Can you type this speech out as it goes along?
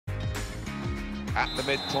at the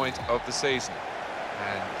midpoint of the season.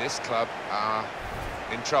 And this club are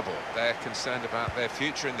in trouble. They're concerned about their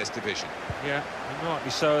future in this division. Yeah, and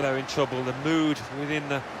rightly so, they're in trouble. The mood within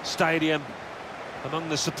the stadium, among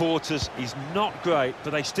the supporters, is not great,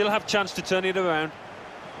 but they still have chance to turn it around.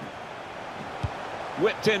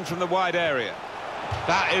 Whipped in from the wide area.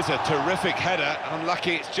 That is a terrific header.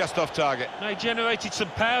 Unlucky it's just off target. They generated some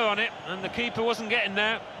power on it, and the keeper wasn't getting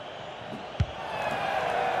there.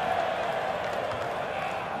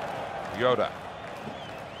 Yoda.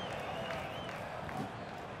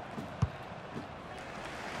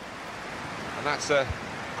 And that's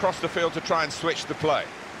across the field to try and switch the play.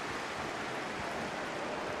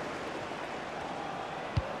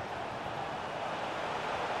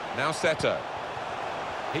 Now Seto.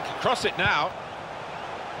 He can cross it now.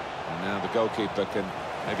 And now the goalkeeper can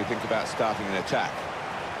maybe think about starting an attack.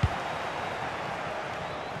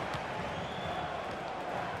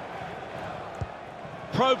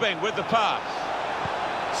 Probing with the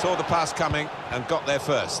pass. Saw the pass coming and got there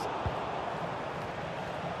first.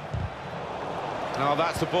 Oh,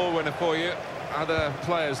 that's a ball winner for you. Other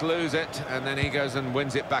players lose it, and then he goes and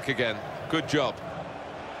wins it back again. Good job.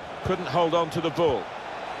 Couldn't hold on to the ball.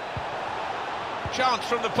 Chance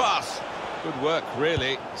from the pass. Good work,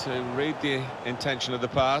 really, to read the intention of the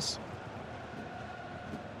pass.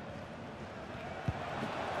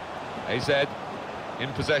 AZ in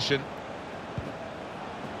possession.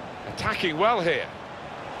 Attacking well here.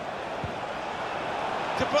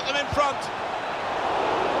 To put them in front.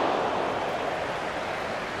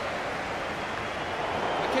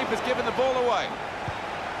 The keeper's given the ball away.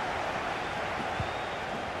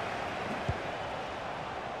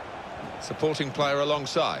 Supporting player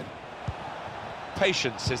alongside.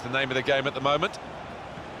 Patience is the name of the game at the moment.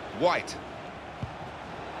 White.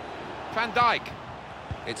 Van Dijk.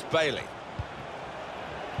 It's Bailey.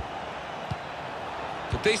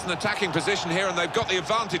 It's a decent attacking position here, and they've got the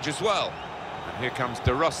advantage as well. And here comes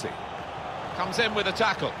De Rossi. Comes in with a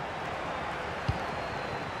tackle.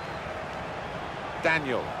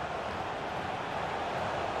 Daniel.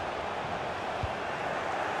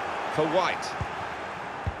 For White.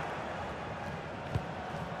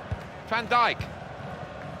 Van Dijk.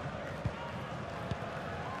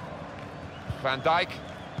 Van Dijk.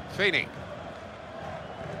 Feeney.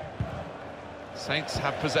 Saints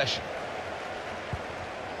have possession.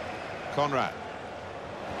 Conrad.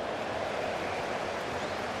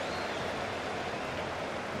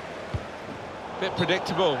 Bit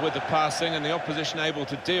predictable with the passing, and the opposition able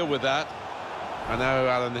to deal with that. I know,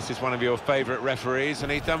 Alan, this is one of your favourite referees,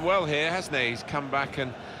 and he's done well here, hasn't he? He's come back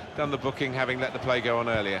and done the booking, having let the play go on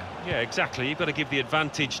earlier. Yeah, exactly. You've got to give the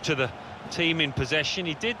advantage to the team in possession.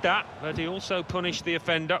 He did that, but he also punished the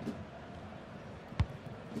offender.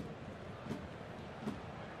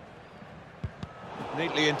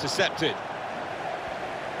 Neatly intercepted.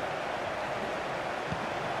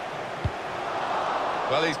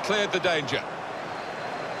 Well, he's cleared the danger.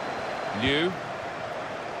 Liu.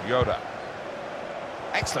 Yoda.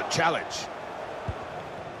 Excellent challenge.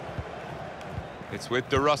 It's with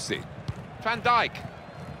De Rossi. Van Dijk.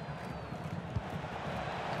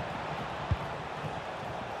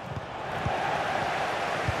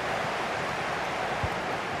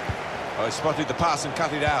 Oh, he spotted the pass and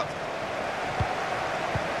cut it out.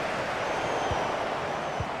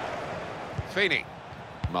 Feeney.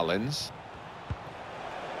 Mullins.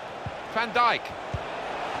 Van Dijk.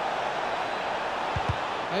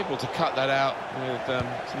 Able to cut that out with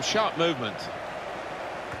some sharp movement.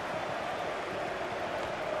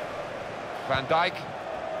 Van Dijk.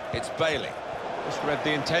 It's Bailey. Just read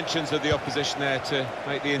the intentions of the opposition there to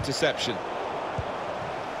make the interception.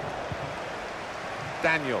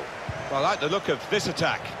 Daniel. Well, I like the look of this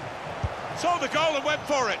attack. Saw the goal and went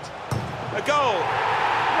for it. A goal.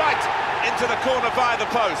 Right into the corner via the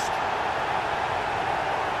post.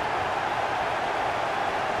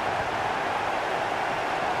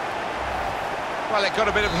 Well, it got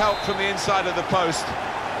a bit of help from the inside of the post,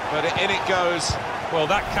 but in it goes. Well,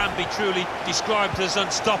 that can be truly described as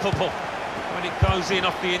unstoppable when it goes in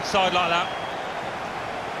off the inside like that.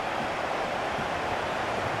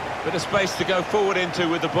 Bit of space to go forward into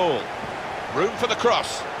with the ball. Room for the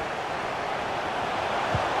cross.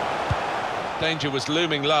 Danger was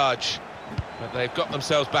looming large, but they've got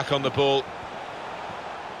themselves back on the ball.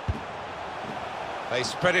 They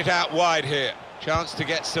spread it out wide here. Chance to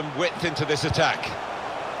get some width into this attack.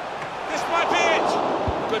 This might be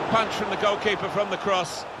it! Good punch from the goalkeeper from the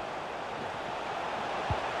cross.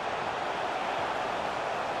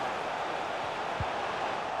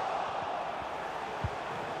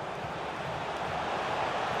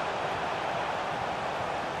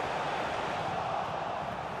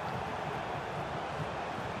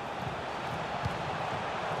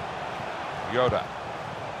 Yoda.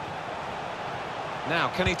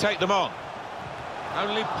 Now, can he take them on?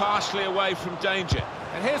 Only partially away from danger.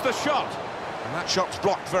 And here's the shot. And that shot's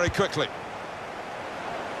blocked very quickly.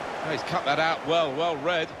 Oh, he's cut that out well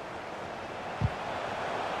read.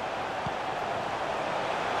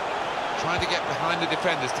 Trying to get behind the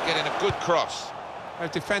defenders to get in a good cross.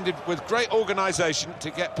 They've defended with great organisation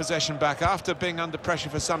to get possession back after being under pressure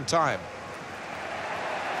for some time.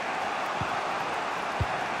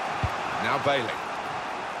 Now Bailey.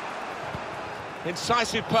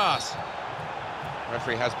 Incisive pass.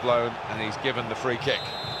 Referee has blown and he's given the free kick.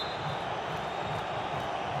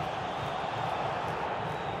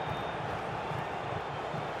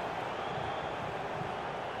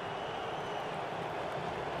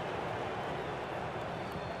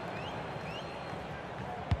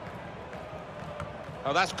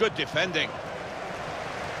 Oh, that's good defending.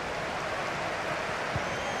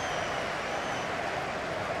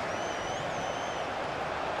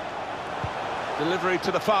 Delivery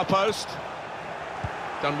to the far post.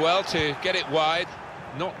 Done well to get it wide.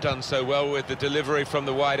 Not done so well with the delivery from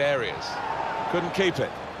the wide areas. Couldn't keep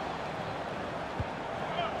it.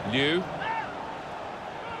 Liu.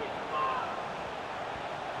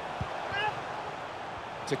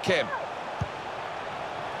 To Kim.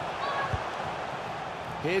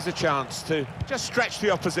 Here's a chance to just stretch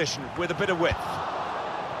the opposition with a bit of width.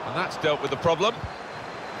 And that's dealt with the problem.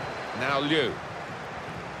 Now Liu.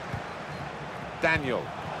 Daniel.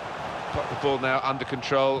 Got the ball now under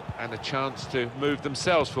control and a chance to move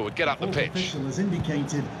themselves forward, get up the pitch. Official has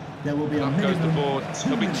indicated there will be a up goes the board.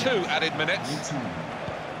 There'll be 2 added minutes.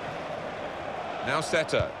 Now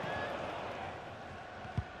Seto.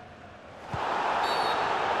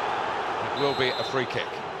 It will be a free kick.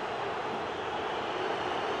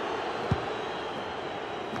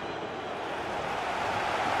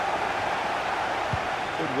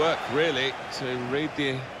 Good work, really, to read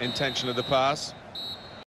the intention of the pass.